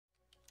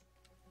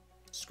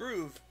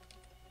Scroove.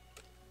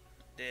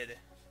 Did.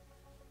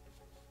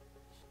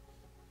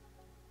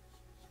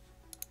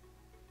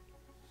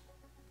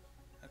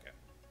 Okay.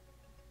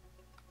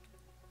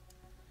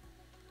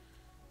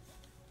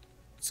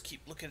 Let's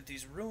keep looking at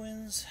these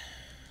ruins.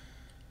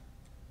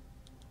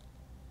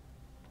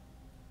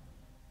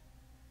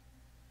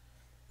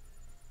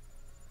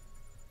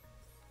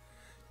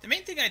 The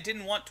main thing I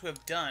didn't want to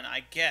have done,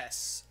 I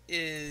guess,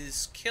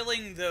 is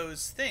killing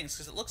those things,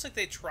 because it looks like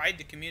they tried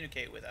to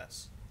communicate with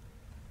us.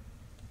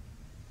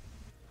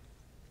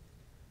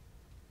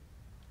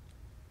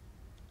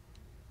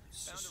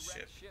 Found a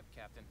wrecked ship,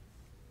 Captain.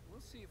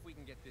 We'll see if we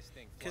can get this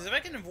thing. Because if I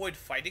can avoid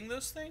fighting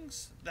those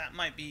things, that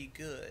might be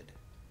good.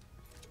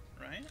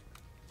 Right?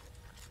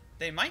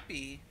 They might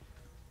be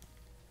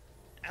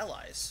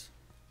allies.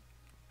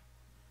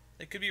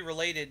 They could be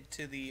related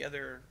to the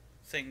other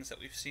things that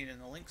we've seen in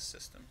the Lynx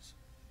systems.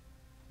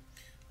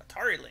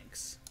 Atari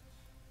Lynx.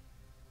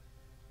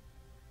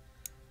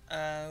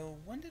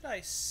 When did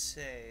I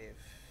save?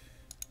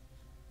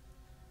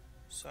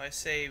 So I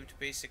saved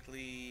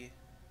basically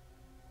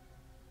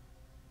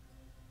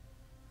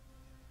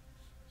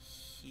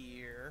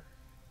here.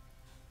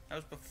 That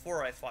was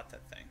before I fought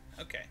that thing.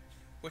 Okay.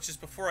 Which is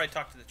before I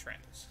talked to the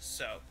Trandals.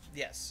 So,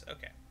 yes.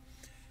 Okay.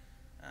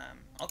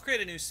 I'll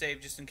create a new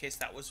save just in case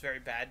that was very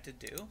bad to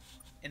do.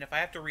 And if I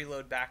have to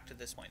reload back to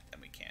this point, then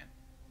we can.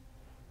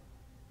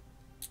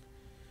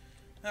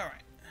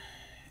 Alright.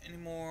 Any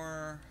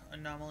more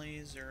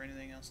anomalies or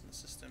anything else in the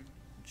system?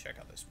 Check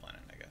out this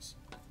planet, I guess.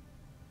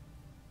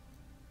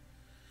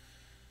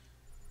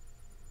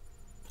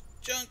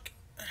 Junk!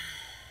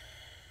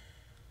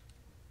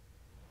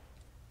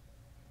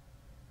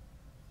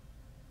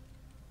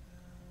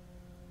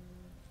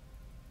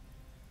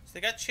 So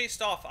they got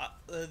chased off.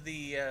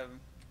 The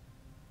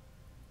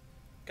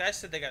guy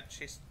said they got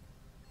chased.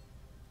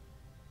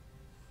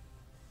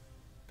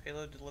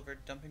 Payload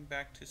delivered, dumping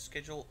back to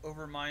schedule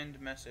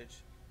overmind message.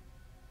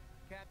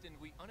 Captain,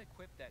 we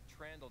unequipped that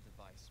Trandal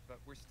device, but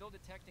we're still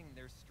detecting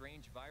there's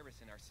strange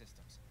virus in our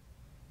systems.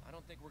 I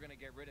don't think we're gonna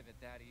get rid of it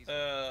that easily.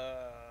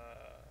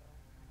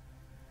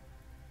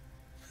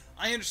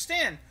 I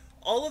understand.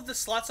 All of the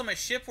slots on my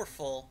ship were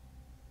full.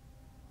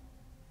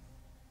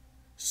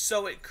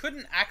 So it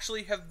couldn't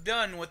actually have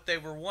done what they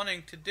were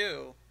wanting to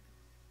do.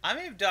 I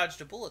may have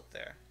dodged a bullet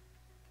there.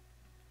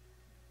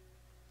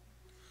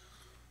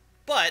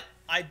 But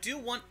I do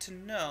want to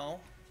know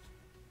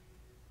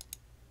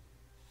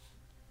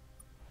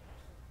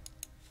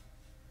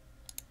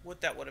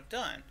what that would have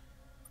done.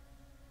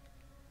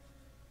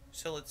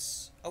 So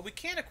let's... Oh, we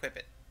can't equip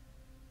it.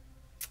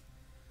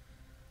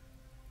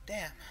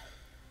 Damn.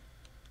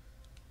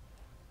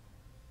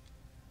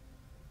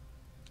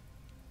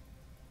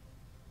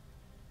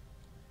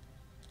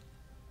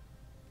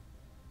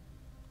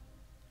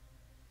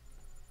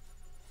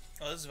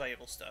 Oh, this is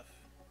valuable stuff.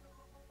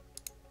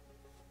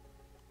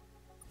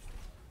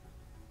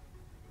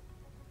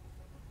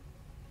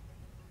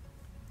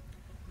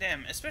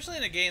 Damn, especially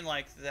in a game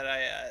like that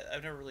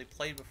I've never really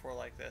played before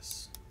like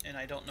this, and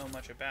I don't know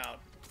much about.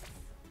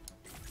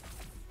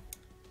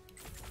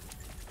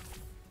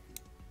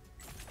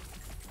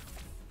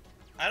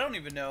 I don't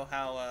even know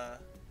how,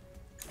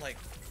 like,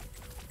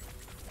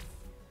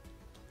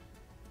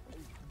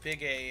 big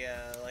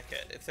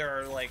if there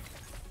are, like,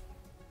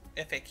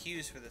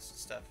 FAQs for this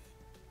stuff.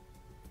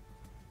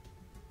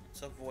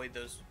 Let's avoid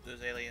those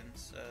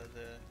aliens,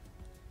 the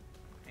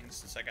things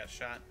since I got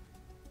shot.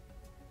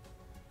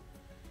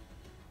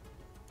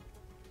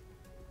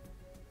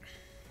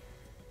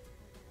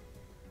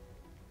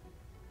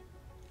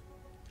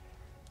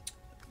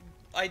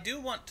 I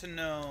do want to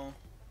know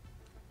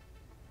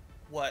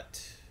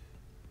what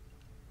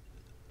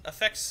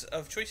effects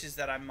of choices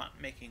that I'm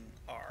not making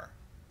are,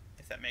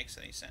 if that makes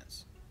any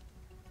sense.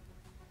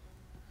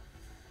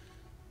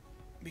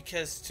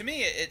 Because to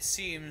me, it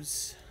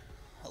seems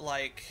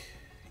like,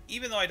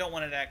 even though I don't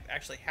want it to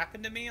actually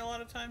happen to me a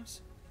lot of times,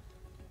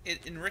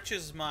 it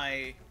enriches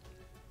my,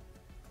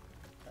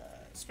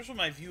 especially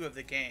my view of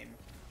the game,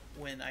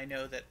 when I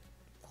know that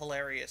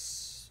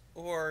hilarious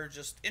or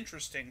just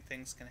interesting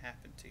things can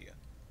happen to you.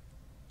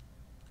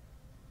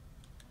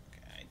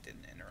 Okay, I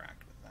didn't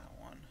interact with that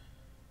one.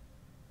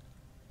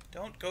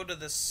 Don't go to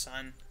the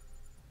sun.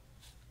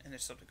 And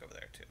there's something over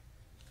there too.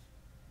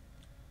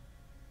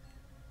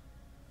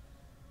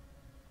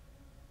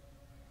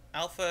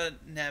 Alpha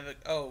Navig...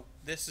 Oh,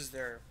 this is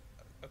their...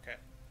 Okay.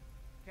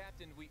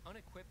 Captain, we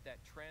unequipped that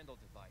Trandal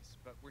device,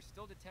 but we're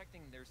still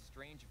detecting there's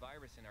strange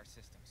virus in our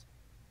systems.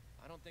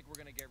 I don't think we're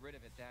gonna get rid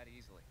of it that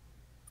easily.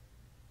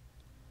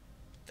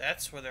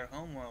 That's where their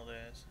homeworld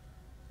is,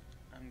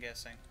 I'm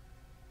guessing.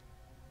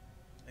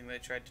 I think they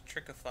tried to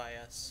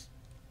trickify us.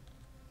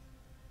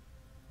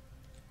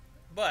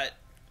 But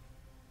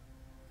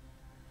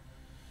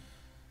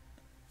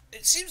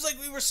it seems like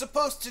we were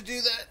supposed to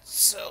do that,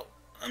 so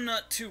I'm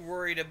not too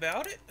worried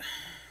about it.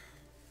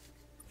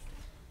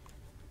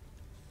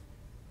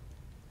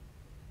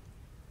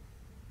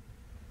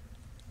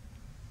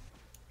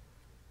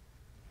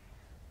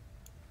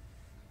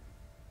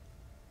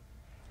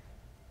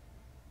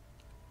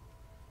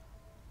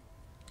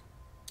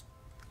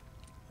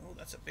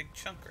 that's a big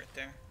chunk right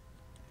there.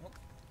 Oh.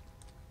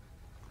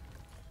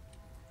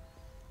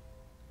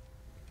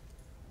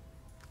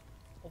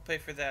 We'll pay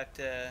for that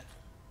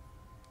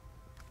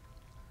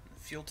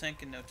fuel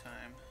tank in no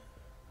time.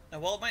 Now,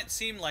 while it might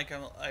seem like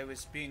I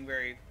was being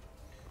very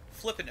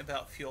flippant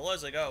about fuel, I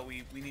was like, oh,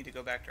 we need to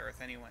go back to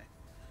Earth anyway.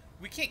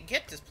 We can't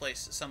get to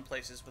some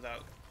places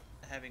without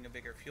having a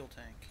bigger fuel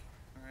tank.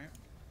 Alright?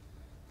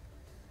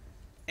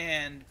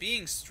 And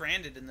being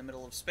stranded in the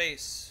middle of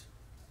space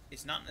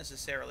is not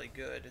necessarily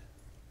good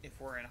if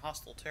we're in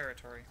hostile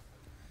territory.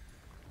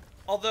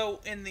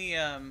 Although, in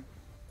the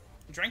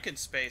Drinking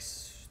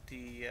space,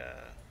 the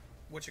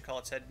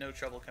whatchamacallits had no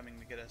trouble coming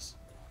to get us.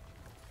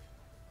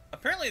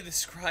 Apparently the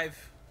scribe...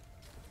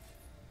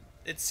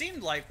 It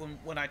seemed like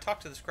when I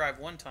talked to the scribe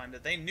one time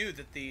that they knew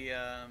that the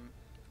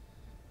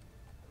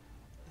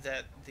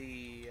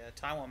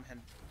Taiwan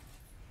had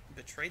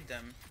betrayed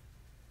them.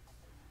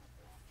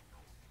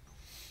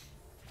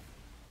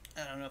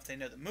 I don't know if they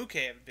know that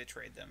Muke have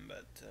betrayed them,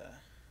 but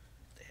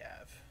they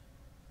have.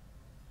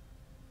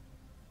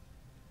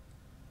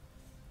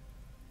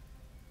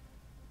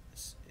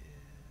 This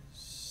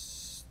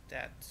is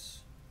that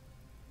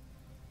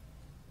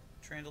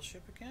Trandle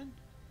ship again?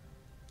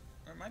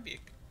 Or it might be a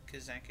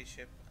Kazanki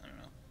ship. I don't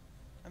know.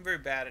 I'm very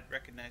bad at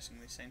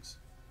recognizing these things.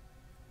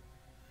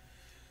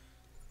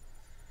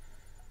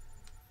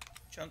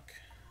 Junk.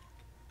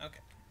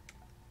 Okay.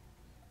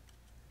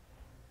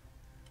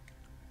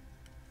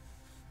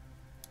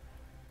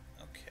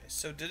 Okay,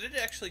 so did it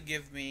actually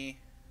give me...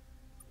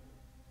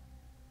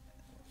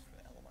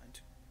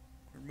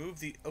 Remove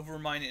the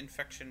overmine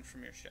infection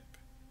from your ship.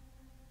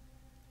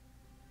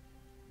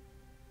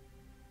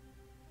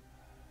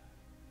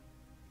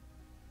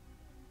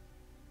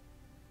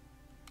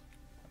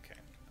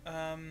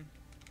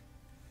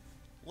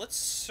 Let's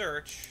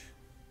search.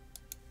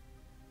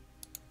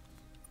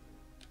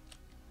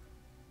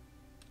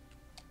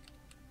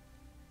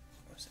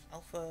 What was it?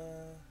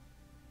 Alpha.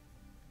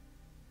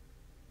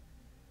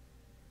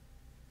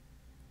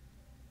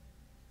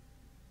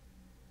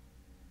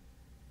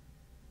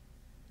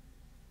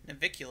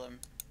 Naviculum.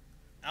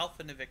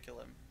 Alpha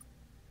Naviculum.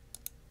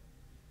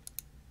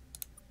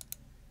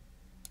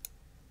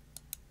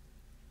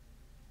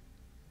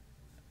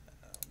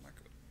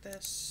 Mark it with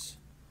this.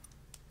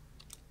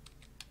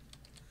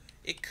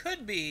 It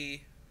could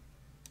be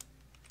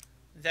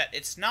that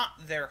it's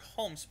not their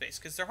home space,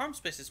 because their home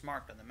space is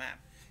marked on the map.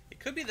 It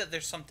could be that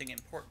there's something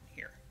important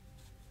here.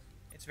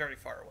 It's very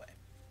far away.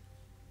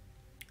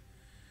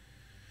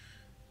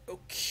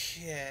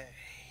 Okay.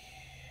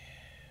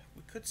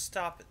 We could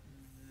stop at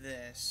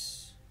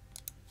this.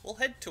 We'll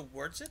head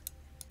towards it,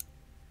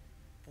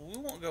 but we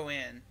won't go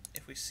in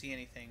if we see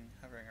anything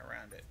hovering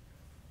around it.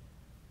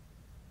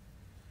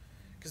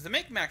 Because the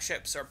Make-Mac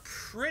ships are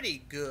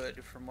pretty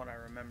good from what I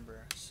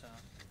remember, so...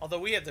 Although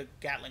we have the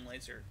Gatling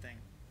laser thing.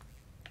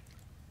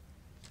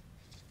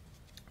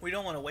 We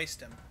don't want to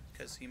waste him,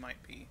 because he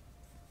might be...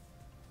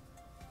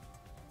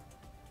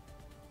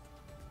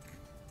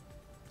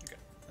 Okay,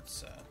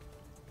 let's, I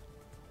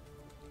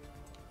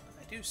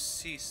do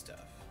see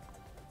stuff.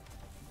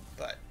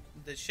 But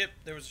the ship...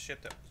 There was a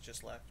ship that was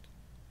just left.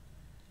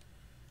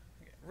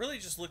 Okay, really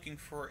just looking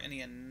for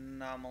any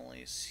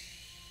anomalies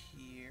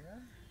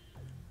here.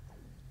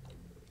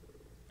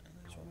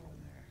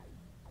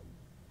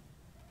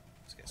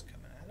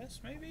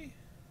 Maybe?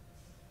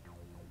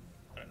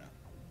 I don't know.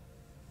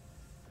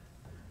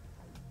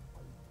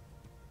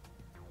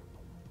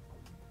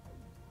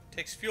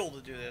 Takes fuel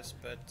to do this,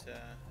 but you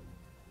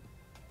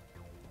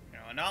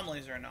know,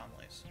 anomalies are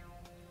anomalies.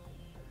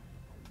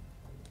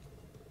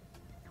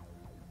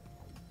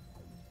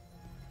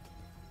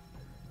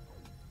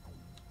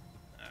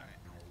 Alright.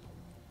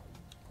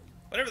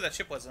 Whatever that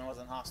ship was, it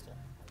wasn't hostile,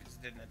 because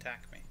it didn't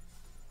attack me.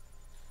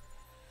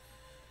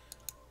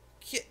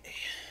 Okay.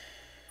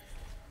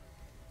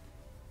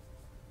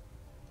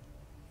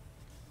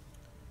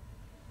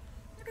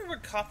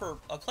 Copper,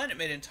 a planet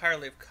made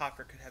entirely of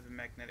copper could have a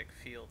magnetic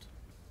field.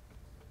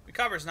 I mean,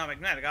 copper is not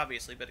magnetic,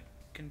 obviously, but it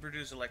can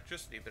produce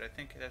electricity. But I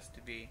think it has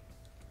to be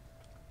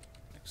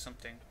like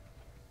something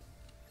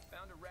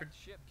Found a wrecked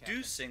ship,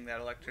 producing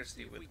that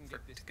electricity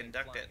to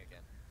conduct it.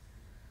 Again.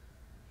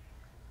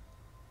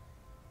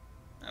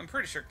 I'm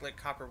pretty sure like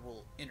copper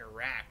will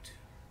interact,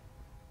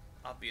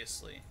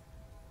 obviously,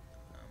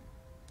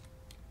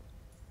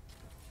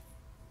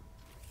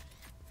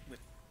 with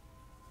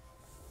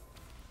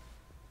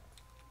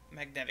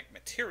magnetic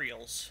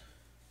materials.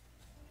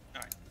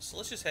 Alright, so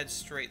let's just head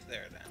straight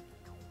there then.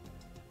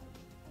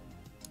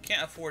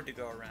 Can't afford to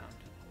go around.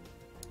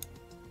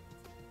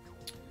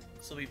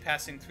 So we'll be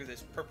passing through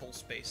this purple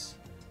space.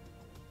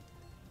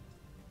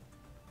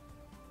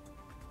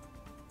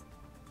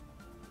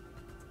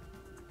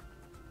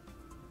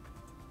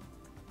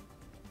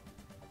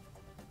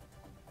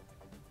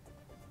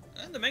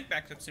 And the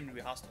make-back don't seem to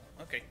be hostile.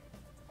 Okay.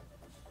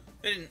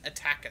 They didn't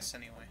attack us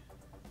anyway.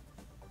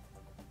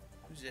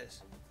 Who's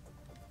this?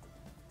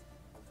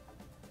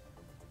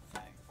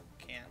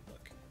 Can't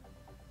look.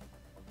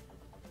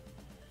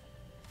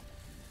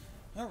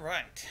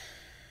 Alright.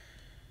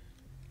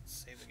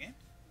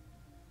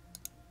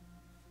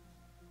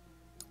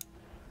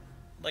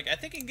 Like, I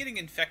think getting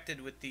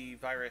infected with the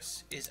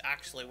virus is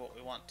actually what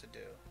we want to do.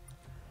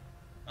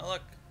 Oh,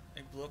 look.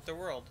 They blew up their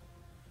world.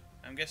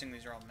 I'm guessing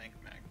these are all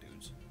Mank-Mag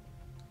dudes.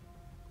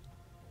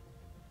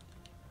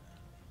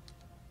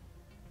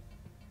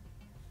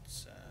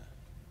 Let's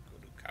go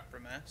to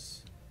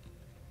Capramas.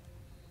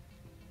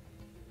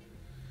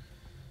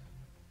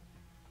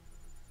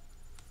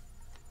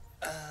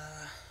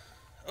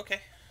 Okay.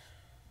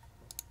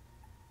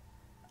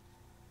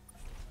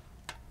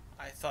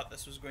 I thought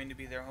this was going to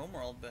be their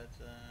homeworld, but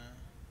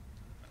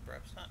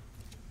perhaps not.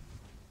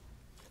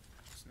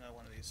 It's another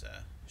one of these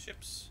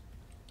ships.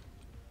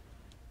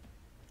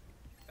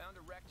 Found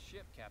a wrecked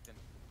ship, Captain.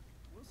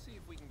 We'll see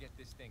if we can get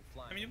this thing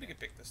flying. I mean, we could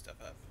pick this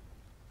stuff up.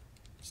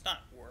 It's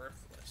not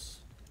worthless.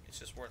 It's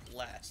just worth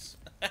less.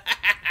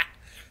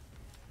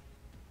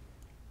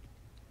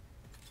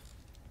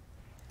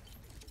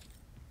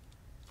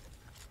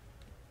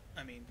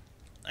 I mean,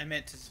 I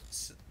meant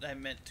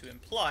to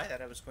imply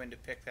that I was going to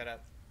pick that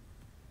up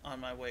on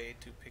my way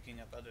to picking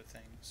up other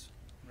things,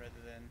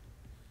 rather than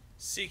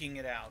seeking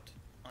it out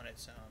on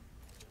its own.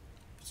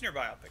 If it's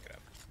nearby, I'll pick it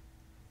up.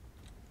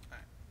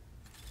 Alright.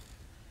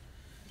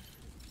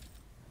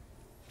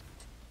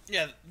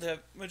 Yeah, the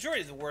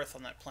majority of the worth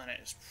on that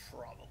planet is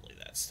probably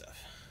that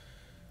stuff.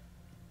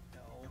 No.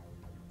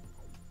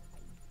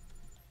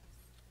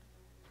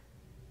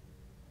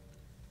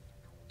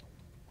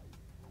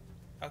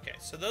 Okay,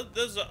 so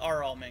those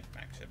are all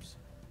Mank-Mag ships.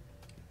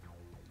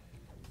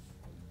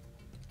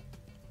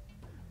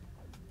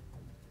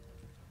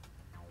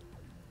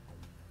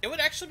 It would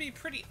actually be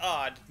pretty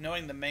odd,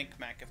 knowing the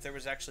Mank-Mag, if there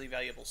was actually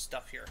valuable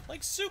stuff here.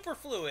 Like super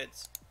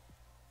fluids!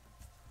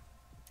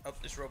 Oh,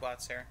 there's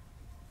robots here.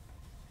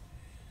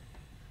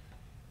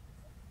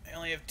 I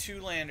only have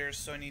 2 landers,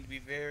 so I need to be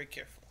very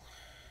careful.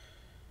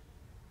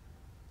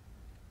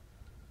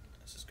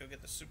 Let's just go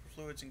get the super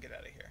fluids and get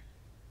out of here.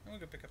 I'm gonna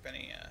go pick up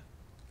any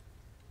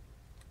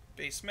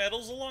base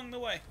metals along the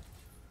way.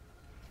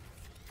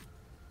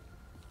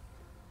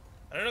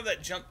 I don't know if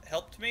that jump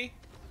helped me.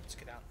 Let's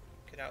get out.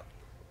 Get out.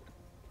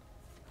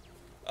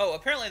 Oh,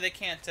 apparently they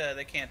can't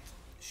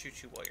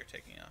shoot you while you're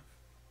taking off.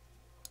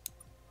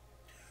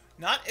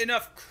 Not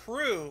enough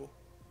crew.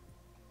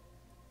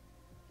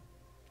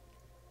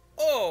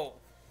 Oh.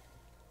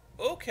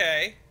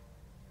 Okay.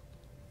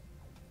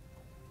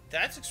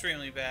 That's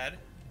extremely bad.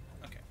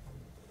 Okay.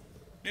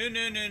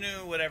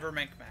 No, whatever,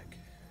 Mank-Mag.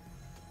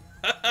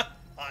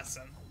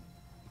 Awesome.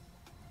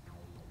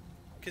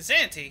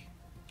 Kazanti?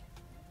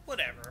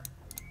 Whatever.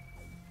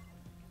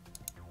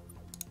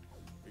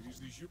 It is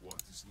the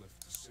what is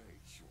left to say,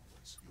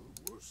 humans.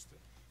 You're worse than.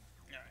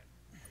 Alright.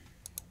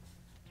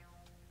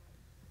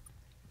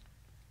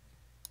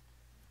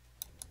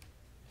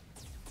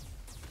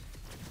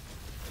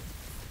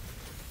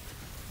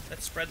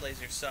 That spread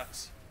laser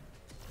sucks.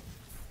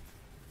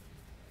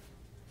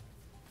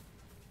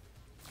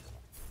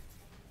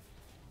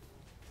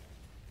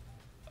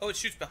 Oh, it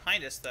shoots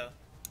behind us, though.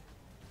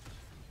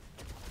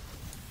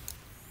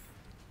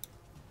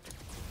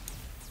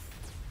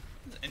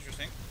 This is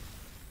interesting.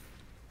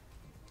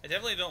 I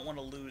definitely don't want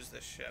to lose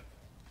this ship.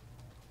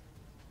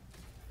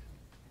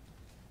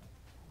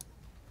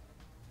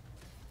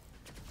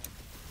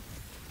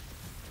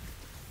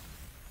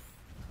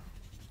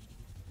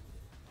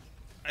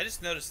 I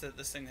just noticed that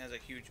this thing has a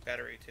huge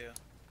battery, too.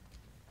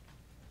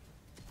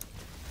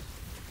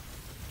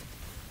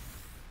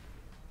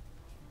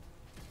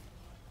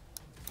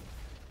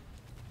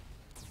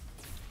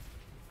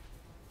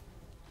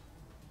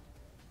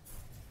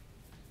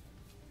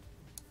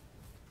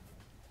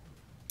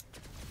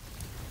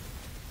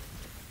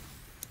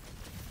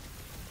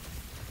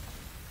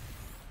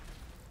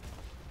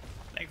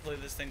 Thankfully,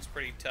 this thing's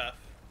pretty tough.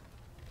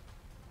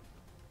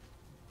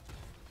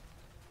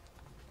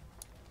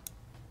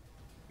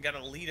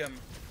 Gotta lead him.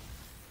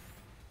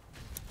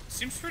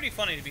 Seems pretty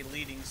funny to be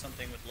leading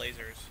something with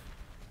lasers.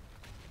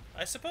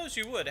 I suppose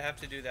you would have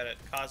to do that at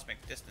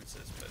cosmic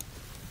distances, but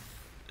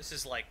this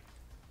is like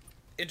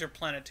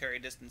interplanetary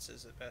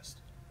distances at best.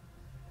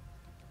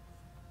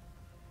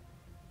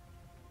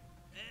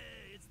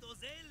 Hey, it's those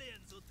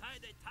aliens who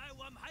tied a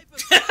Taiwan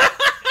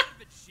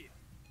hyperspace ship.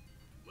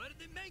 Where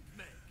the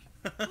Mank-Mag?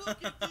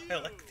 Look at you.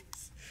 I like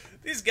these.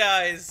 These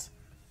guys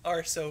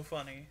are so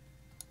funny.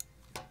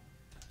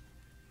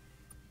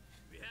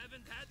 We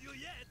haven't had you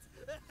yet.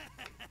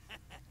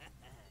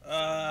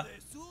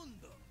 Soon,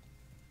 though.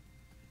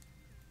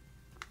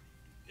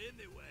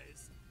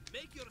 Anyways,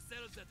 make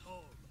yourselves at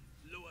home.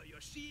 Lower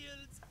your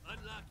shields,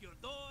 unlock your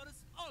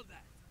doors, all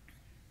that.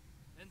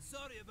 And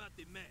sorry about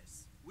the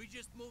mess. We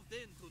just moved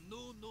into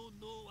new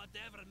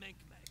whatever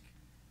Mank-Mag.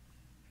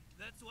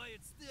 That's why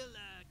it's still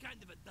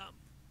kind of a dump.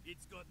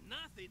 It's got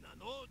nothing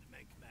on old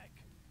Mank-Mag.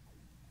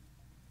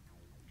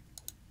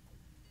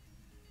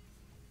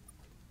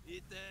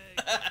 It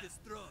got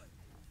destroyed.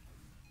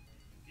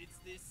 It's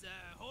this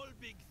whole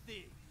big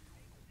thing.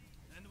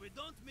 And we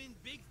don't mean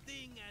big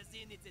thing as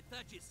in it's a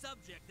touchy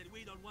subject that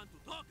we don't want to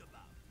talk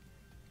about.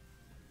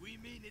 We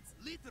mean it's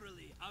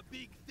literally a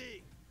big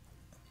thing.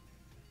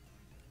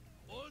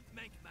 Old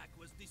Menkmak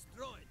was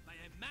destroyed by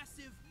a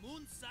massive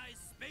moon-sized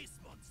space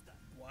monster.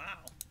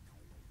 Wow.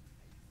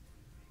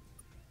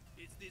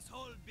 It's this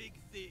whole big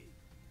thing.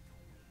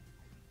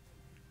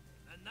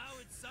 And now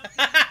it's something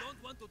we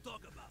don't want to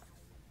talk about.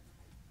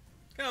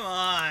 Come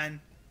on.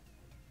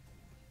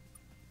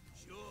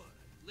 Sure,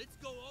 let's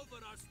go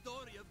over our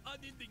story of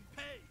unending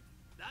pain.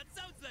 That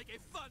sounds like a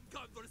fun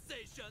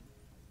conversation.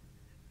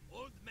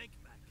 Old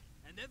Menkmak,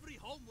 and every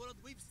homeworld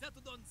we've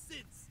settled on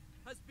since,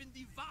 has been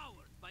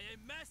devoured by a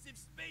massive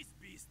space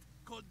beast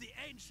called the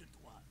Ancient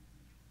One.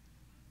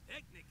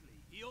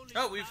 Technically, he only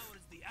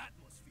devours the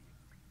atmosphere.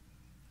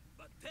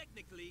 But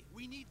technically,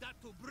 we need that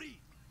to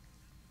breathe.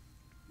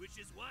 Which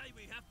is why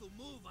we have to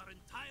move our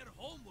entire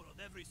homeworld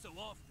every so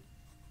often.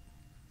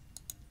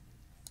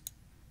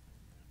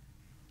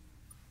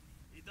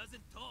 He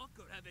doesn't talk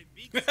or have a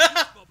big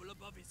speech bubble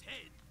above his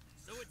head,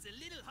 so it's a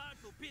little hard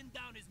to pin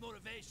down his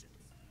motivations.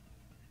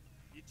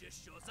 He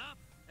just shows up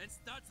and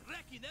starts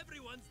wrecking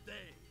everyone's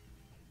day.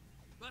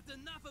 But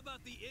enough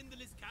about the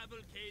endless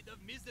cavalcade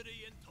of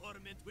misery and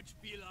torment which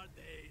fill our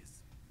days.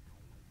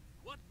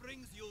 What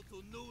brings you to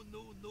new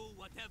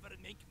whatever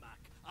Menkmak,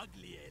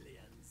 ugly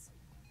aliens?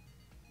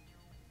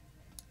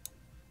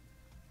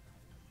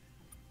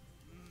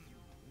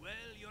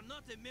 Well, you're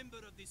not a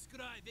member of the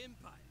Scribe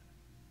Empire,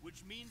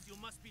 which means you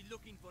must be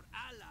looking for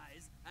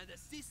allies and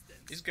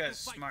assistants. These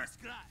guys to fight smart. the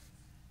Scribe.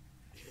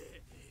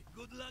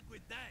 Good luck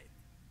with that.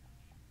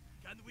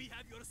 Can we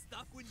have your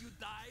stuff when you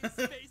die,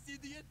 space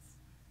idiots?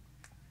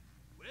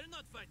 We're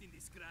not fighting the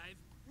Scribe.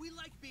 We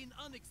like being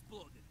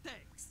unexploded,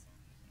 thanks.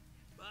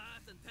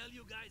 But until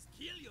you guys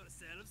kill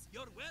yourselves,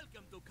 you're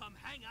welcome to come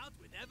hang out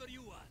whenever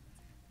you want.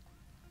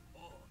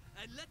 Oh,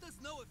 and let us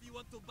know if you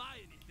want to buy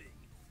anything.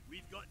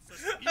 We've got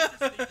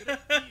suspiciously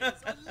great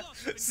deals on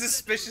lots of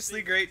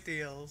Suspiciously great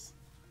deals.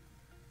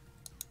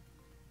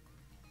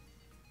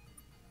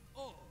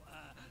 Oh,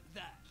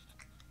 that.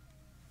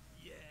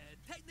 Yeah,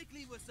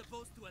 technically we're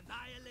supposed to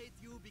annihilate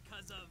you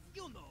because of,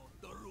 you know,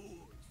 the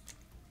rules.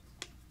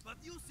 But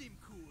you seem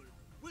cool.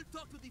 We'll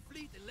talk to the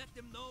fleet and let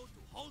them know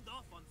to hold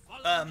off on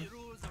following the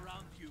rules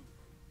around you.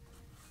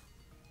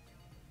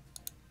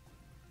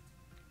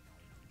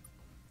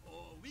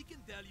 Oh, we can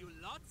tell you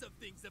lots of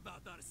things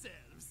about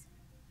ourselves.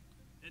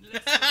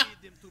 Unless you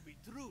need them to be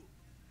true.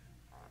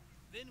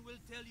 Then we'll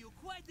tell you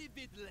quite a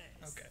bit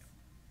less. Okay.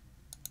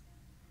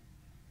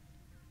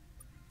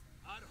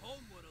 Our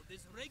homeworld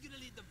is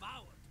regularly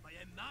devoured by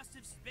a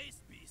massive space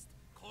beast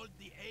called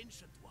the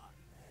Ancient One.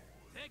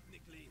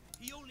 Technically,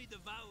 he only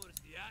devours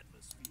the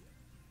atmosphere.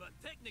 But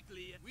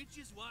technically,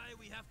 which is why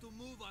we have to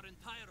move our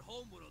entire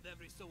homeworld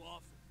every so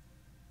often.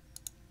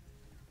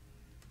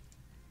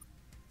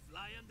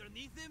 Fly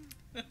underneath him?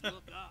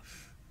 Look up.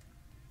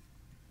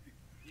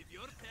 If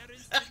your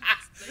parents didn't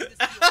explain this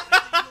to you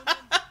already,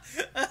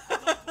 human, I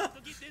don't want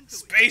to get into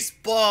it.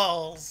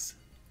 Spaceballs!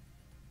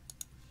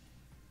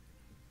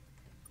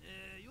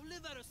 You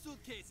live out of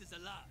suitcases a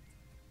lot.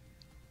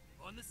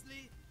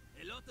 Honestly,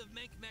 a lot of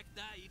Menkmak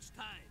die each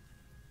time.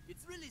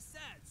 It's really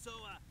sad, so,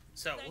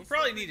 So, we thanks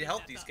probably for need to bringing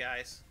help that these up.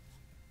 guys.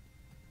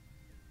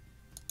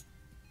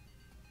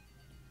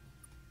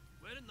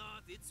 We're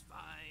not, it's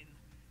fine.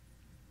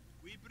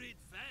 We breathe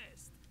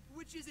fast,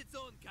 which is its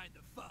own kind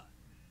of fun.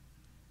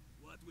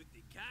 What with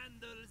the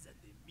candles and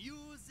the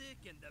music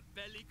and the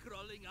belly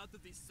crawling out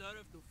of the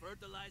surf to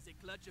fertilize a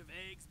clutch of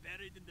eggs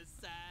buried in the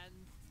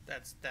sand.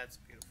 That's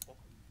beautiful.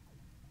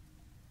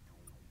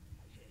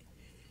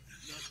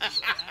 Not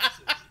the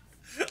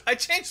answer. I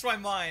changed my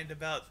mind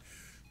about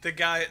the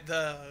guy,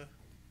 the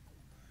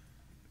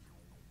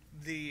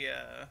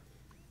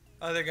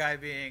other guy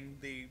being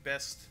the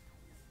best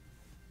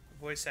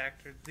voice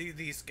actor.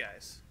 These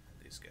guys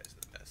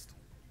are the best.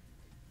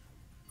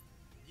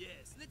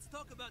 Yes, let's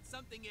talk about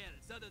something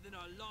else other than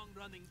our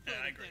long-running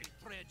Yeah, I agree.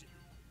 planetary tragedy.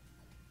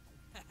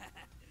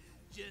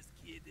 Just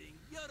kidding.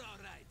 You're all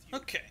right. You.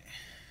 Okay.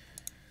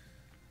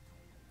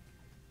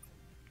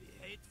 The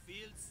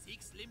hate-filled,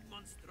 six-limbed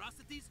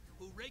monstrosities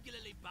who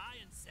regularly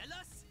buy and sell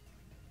us?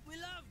 We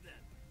love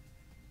them.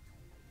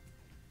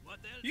 What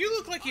else You do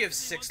look like you have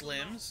possibly 6 want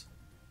to know? limbs.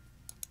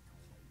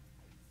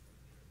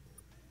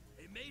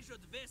 A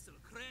measured vessel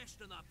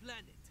crashed on our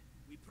planet.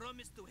 We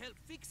promised to help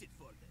fix it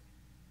for them.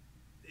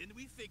 Then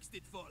we fixed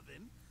it for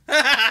them.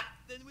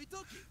 Then we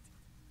took it.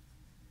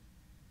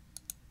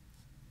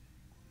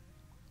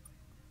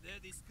 They're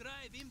the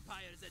Scribe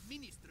Empire's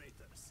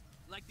administrators,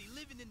 like the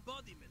living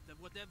embodiment of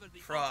whatever the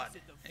Fraud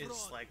opposite of is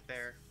fraud like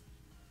their,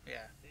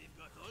 yeah. They've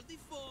got all the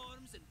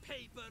forms and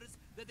papers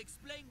that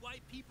explain why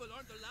people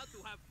aren't allowed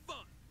to have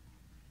fun.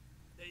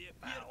 They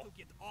appear Wow. to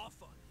get off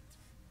on it.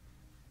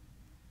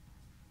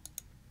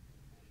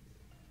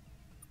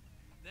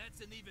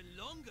 That's an even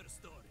longer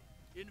story,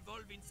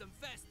 involving some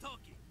fast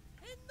talking,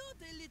 and not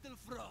a little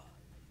fraud.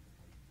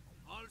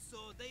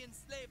 Also, they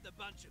enslaved a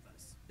bunch of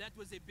us. That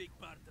was a big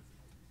part of it.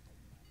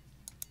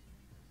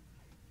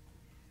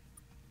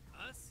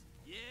 Us?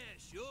 Yeah,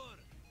 sure.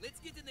 Let's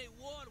get in a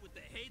war with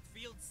the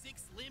hate-filled,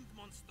 six-limbed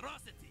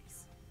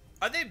monstrosities.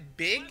 Are they Why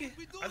big? would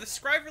we do Are the that?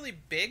 Scribe really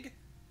big?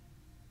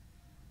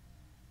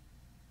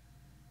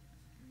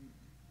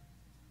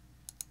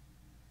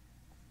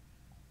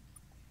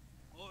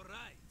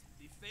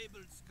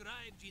 fabled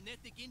scribe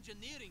genetic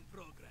engineering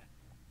program.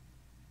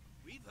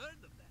 We've heard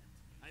of that.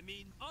 I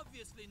mean,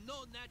 obviously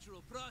no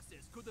natural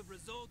process could have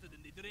resulted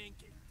in the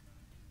drinking.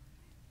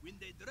 When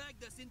they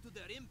dragged us into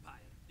their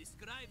empire, the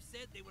scribes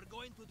said they were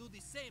going to do the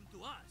same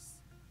to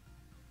us.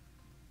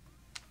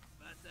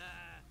 But,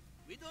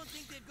 we don't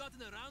think they've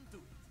gotten around to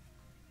it.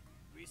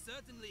 We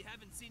certainly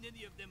haven't seen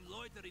any of them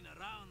loitering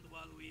around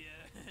while we,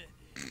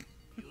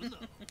 you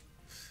know.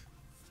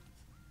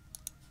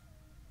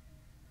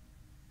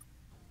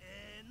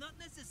 Not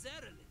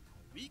necessarily.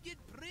 We get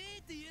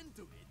pretty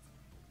into it.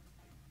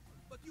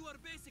 But you are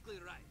basically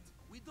right.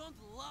 We don't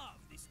love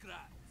the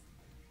scribes.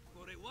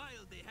 For a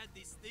while they had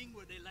this thing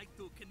where they like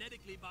to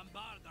kinetically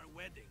bombard our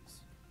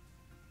weddings.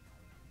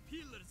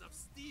 Pillars of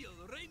steel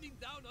raining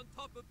down on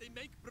top of the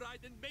make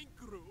bride and make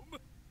groom.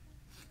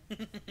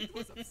 It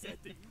was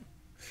upsetting.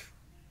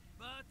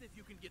 But if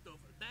you can get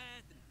over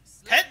that and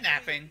the Pet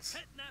nappings.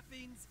 Pet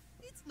nappings,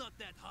 it's not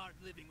that hard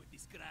living with the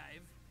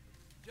scribe.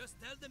 Just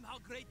tell them how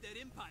great their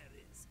empire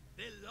is.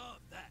 They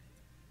love that.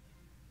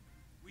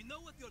 We know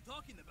what you're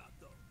talking about,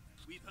 though.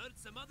 We've heard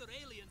some other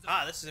aliens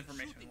Ah, this is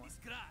information shooting one. the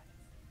scribe.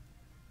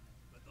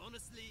 But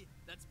honestly,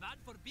 that's bad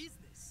for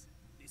business.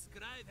 The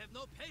scribe have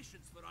no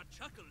patience for our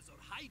chuckles or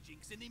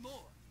hijinks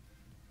anymore.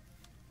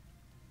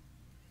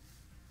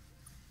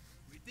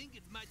 We think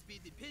it might be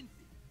the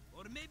Pinthi,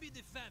 or maybe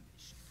the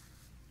famished.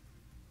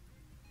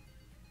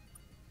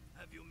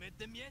 Have you met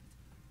them yet?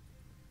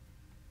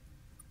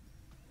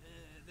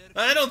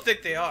 I don't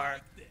think they are.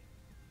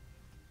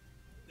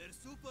 They're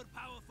super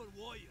powerful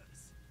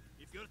warriors.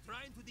 If you're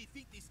trying to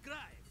defeat the scribe,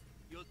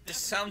 you'll This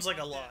definitely sounds like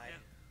a want their lie.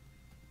 help.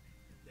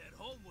 Their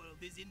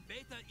homeworld is in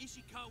Beta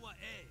Ishikawa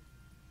A.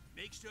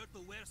 Make sure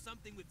to wear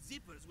something with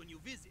zippers when you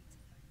visit.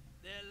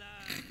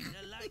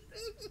 They'll like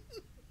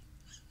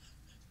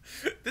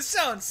that. This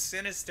sounds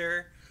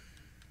sinister.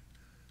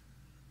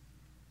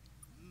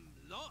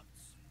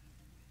 Lots.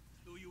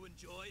 Do you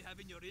enjoy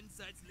having your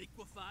insides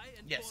liquefy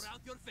and Yes. pour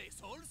out your face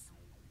holes?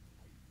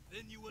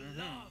 Then you will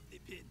love the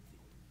Pinthi.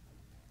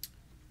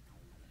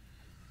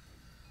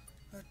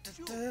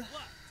 Sure,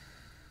 what?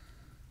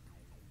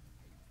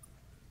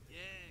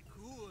 Yeah,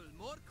 cool.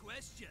 More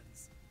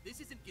questions.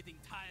 This isn't getting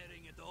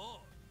tiring at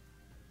all.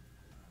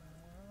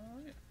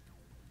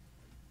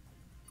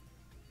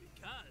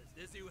 Because,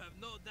 as you have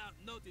no doubt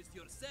noticed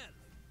yourself,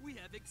 we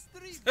have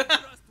extremely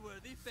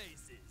trustworthy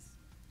faces.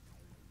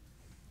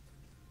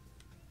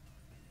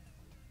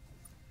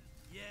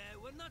 Yeah,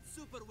 we're not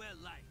super well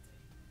liked.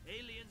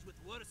 Aliens with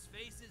worse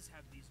faces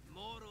have these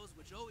morals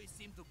which always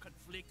seem to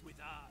conflict with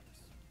ours.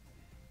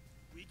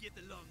 We get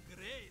along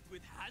great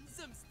with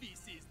handsome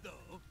species,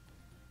 though.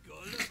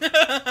 Gulliver's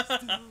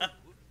too.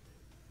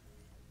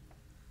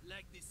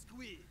 Like the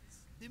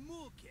squids, the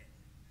muke.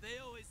 They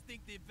always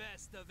think the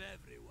best of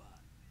everyone.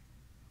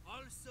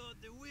 Also,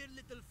 the weird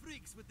little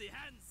freaks with the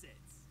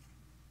handsets.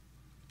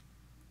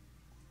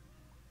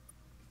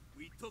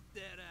 We took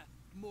their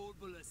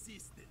mobile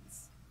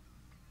assistants.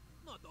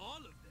 Not all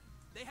of them.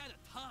 They had a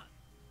ton.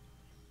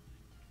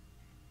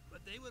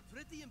 But they were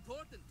pretty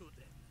important to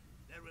them.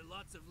 There were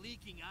lots of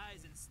leaking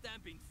eyes and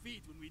stamping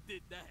feet when we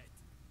did that.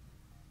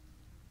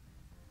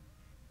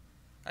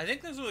 I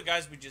think those are the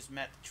guys we just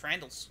met, the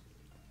Trandles.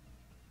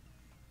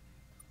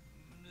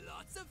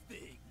 Lots of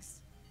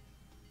things.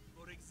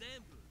 For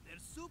example,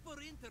 they're super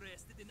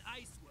interested in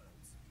ice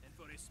worlds, and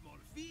for a small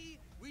fee,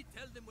 we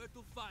tell them where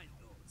to find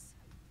those.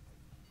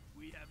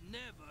 We have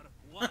never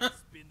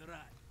once been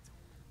right.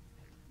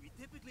 We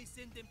typically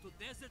send them to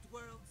desert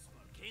worlds,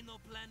 volcano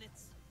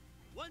planets.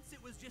 Once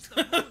it was just a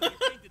moon we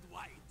painted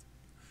white.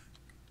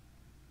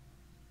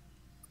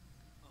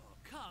 Oh,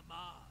 come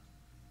on.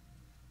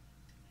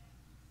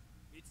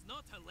 It's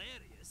not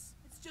hilarious.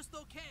 It's just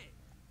okay.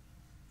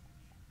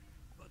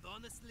 But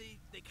honestly,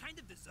 they kind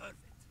of deserve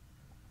it.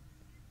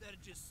 They're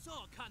just so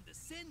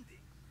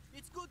condescending.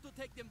 It's good to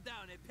take them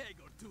down a peg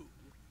or two.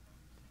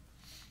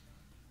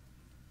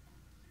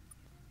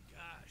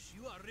 Gosh,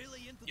 you are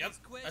really into Yep, these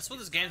questions. that's what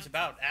this game's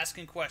about,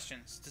 asking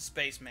questions to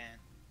Spaceman.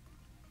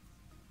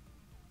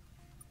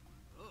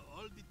 Oh,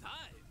 all the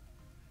time.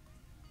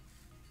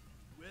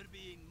 We're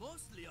being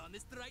mostly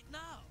honest right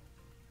now.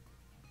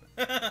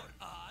 Or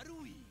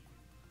are we?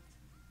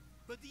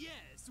 But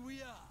yes,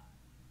 we are.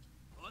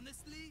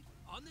 Honestly,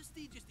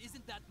 honesty just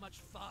isn't that much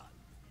fun.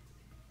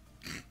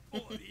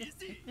 Or is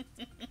it?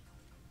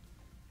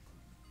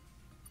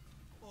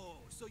 Oh,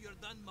 so you're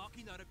done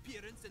mocking our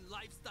appearance and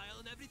lifestyle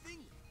and everything?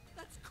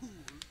 That's cool.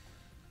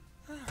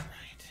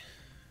 Alright.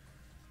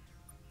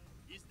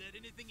 Is there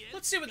anything else?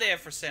 Let's see what they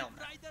have for sale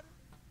now. Rider?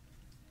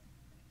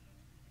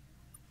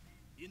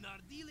 In our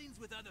dealings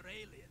with other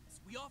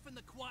aliens, we often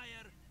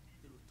acquire,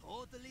 through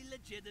totally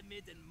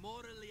legitimate and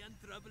morally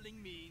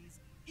untroubling means,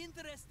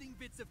 interesting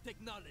bits of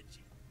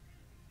technology.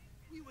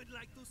 We would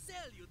like to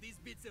sell you these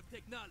bits of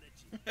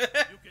technology.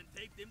 You can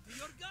take them to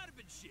your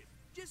garbage ship,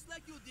 just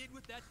like you did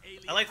with that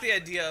alien. I like the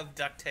hybrid. idea of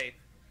duct tape.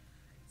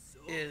 So,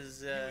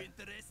 is, you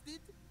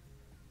interested?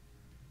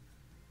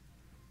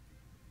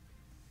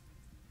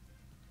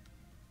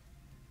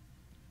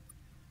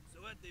 So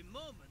at the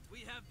moment,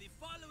 we have the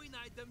following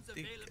items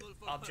The available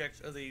for object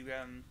purchase. of the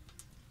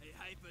A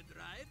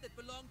hyperdrive that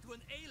belonged to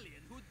an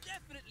alien who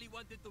definitely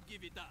wanted to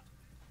give it up.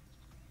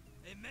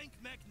 A Mank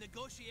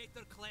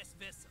negotiator class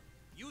vessel,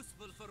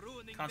 useful for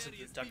ruining Concept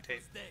various of duct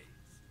people's tape. days.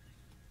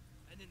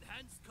 An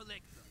enhanced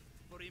collector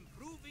for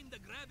improving the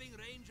grabbing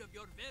range of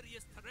your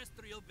various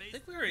terrestrial-based I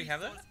think we already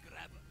have that. resource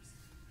grabbers.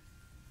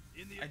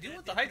 In the I do event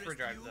want the interest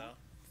hyperdrive you, though.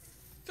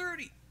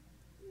 30.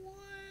 What?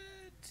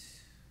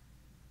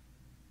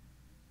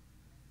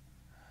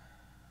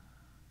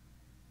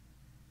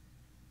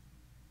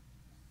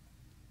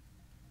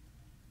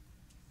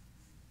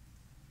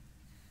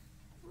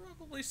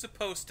 Probably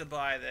supposed to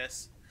buy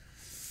this.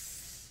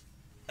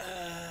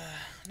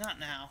 Not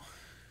now.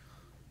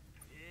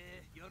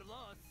 Your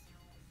loss.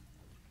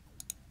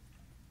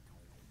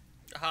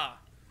 Aha.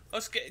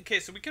 Okay,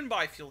 so we can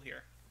buy fuel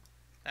here.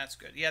 That's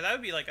good. Yeah, that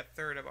would be like a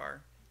third of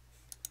our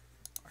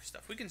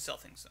stuff. We can sell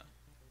things though.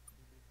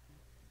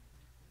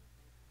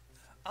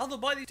 I'll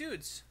buy these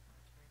dudes.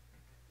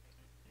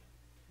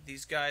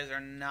 These guys are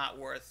not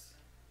worth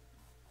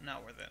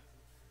it.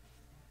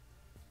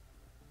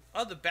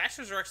 Oh, the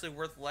bachelors are actually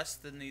worth less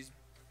than these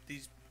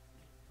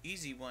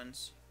easy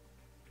ones.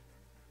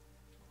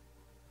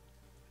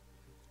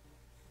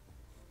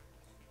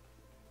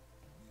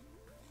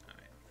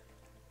 Alright.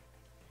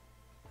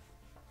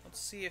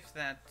 Let's see if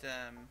that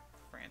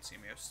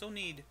francium we still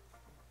need.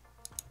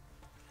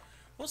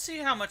 We'll see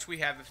how much we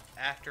have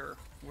after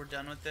we're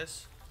done with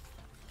this.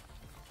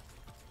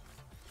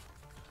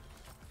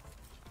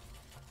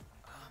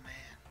 Oh man.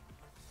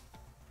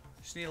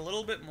 Just need a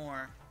little bit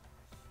more.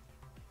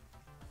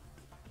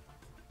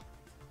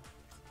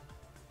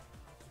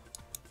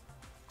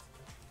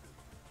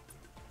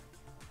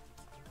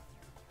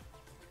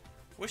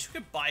 Wish we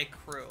could buy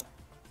crew.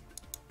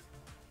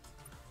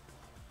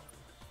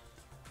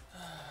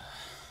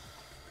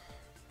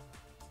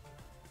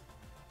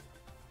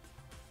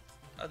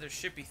 Other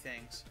shippy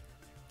things.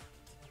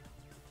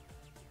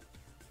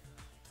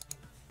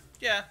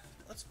 Yeah,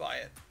 let's buy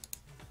it.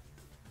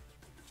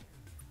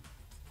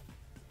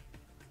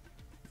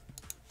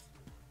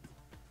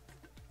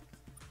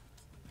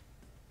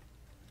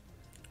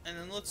 And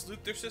then let's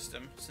loot their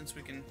system, since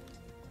we can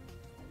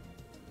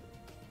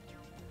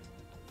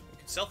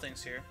sell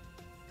things here.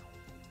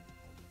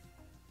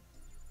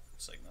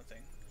 Looks like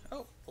nothing.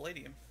 Oh,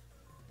 palladium.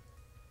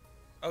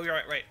 Oh, you're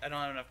right. I don't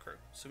have enough crew,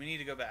 so we need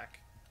to go back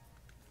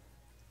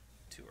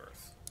to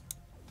Earth.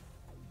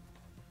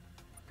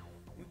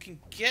 We can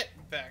get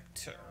back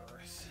to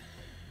Earth.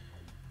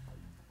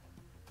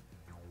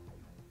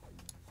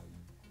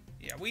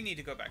 Yeah, we need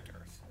to go back to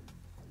Earth.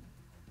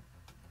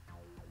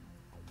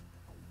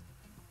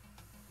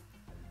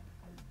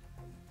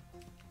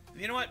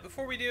 You know what?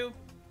 Before we do,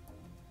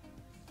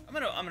 I'm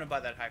gonna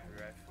buy that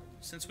hyperdrive,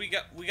 since we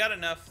got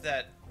enough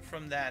that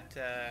from that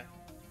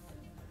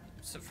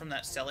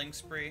selling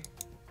spree.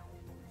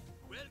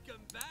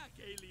 Welcome back,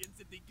 aliens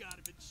in the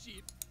garbage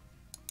ship.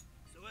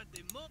 So at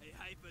the moment,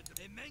 a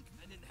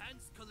an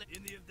enhanced collect.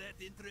 Any of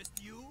that interest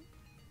you?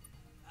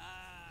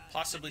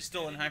 Possibly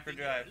still in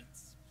hyperdrive.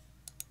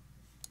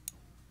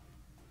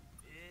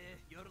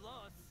 Your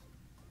loss.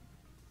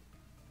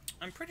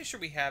 I'm pretty sure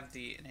we have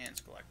the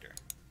enhanced collector.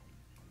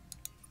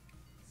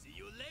 See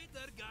you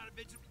later,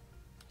 garbage.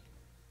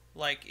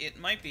 Like, it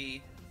might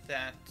be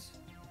that...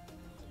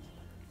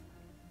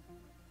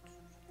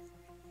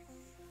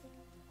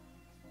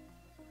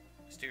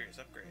 Mysterious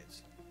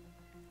upgrades.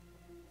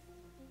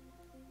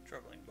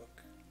 Troubling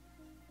book.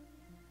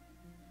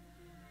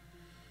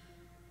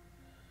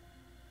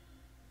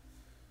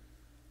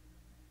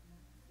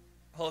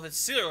 All of its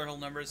serial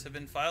numbers have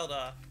been filed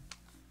off.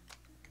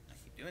 I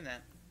keep doing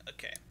that.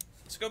 Okay.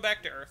 Let's go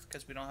back to Earth,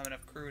 because we don't have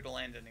enough crew to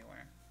land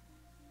anywhere.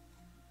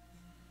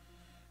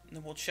 And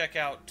then we'll check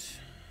out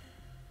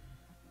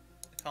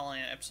the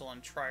colony at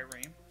Epsilon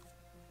Trireme.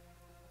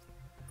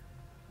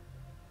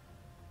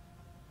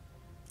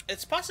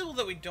 It's possible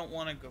that we don't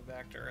want to go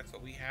back to Earth,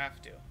 but we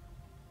have to.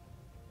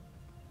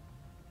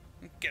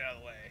 Get out of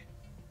the way.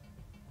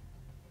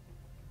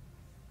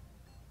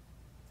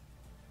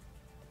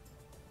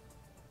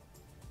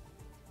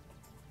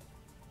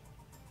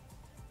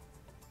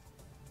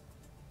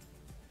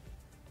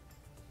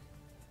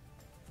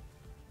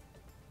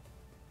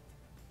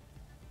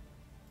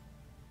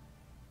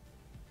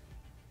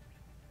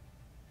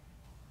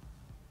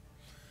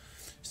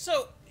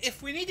 So,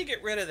 if we need to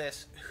get rid of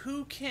this,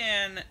 who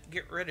can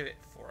get rid of it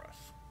for us?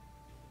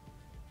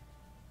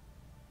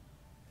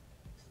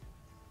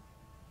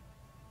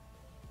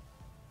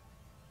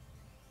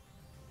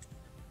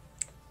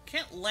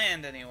 Can't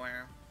land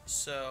anywhere,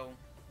 so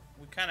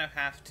we kind of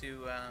have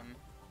to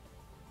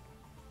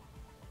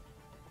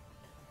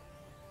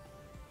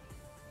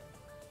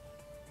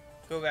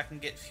go back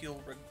and get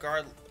fuel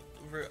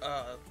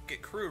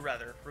get crew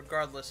rather,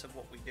 regardless of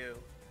what we do.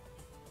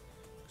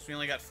 Because we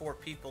only got 4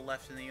 people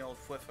left in the old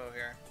FWIFO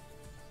here.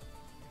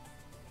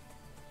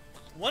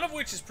 One of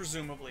which is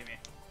presumably me.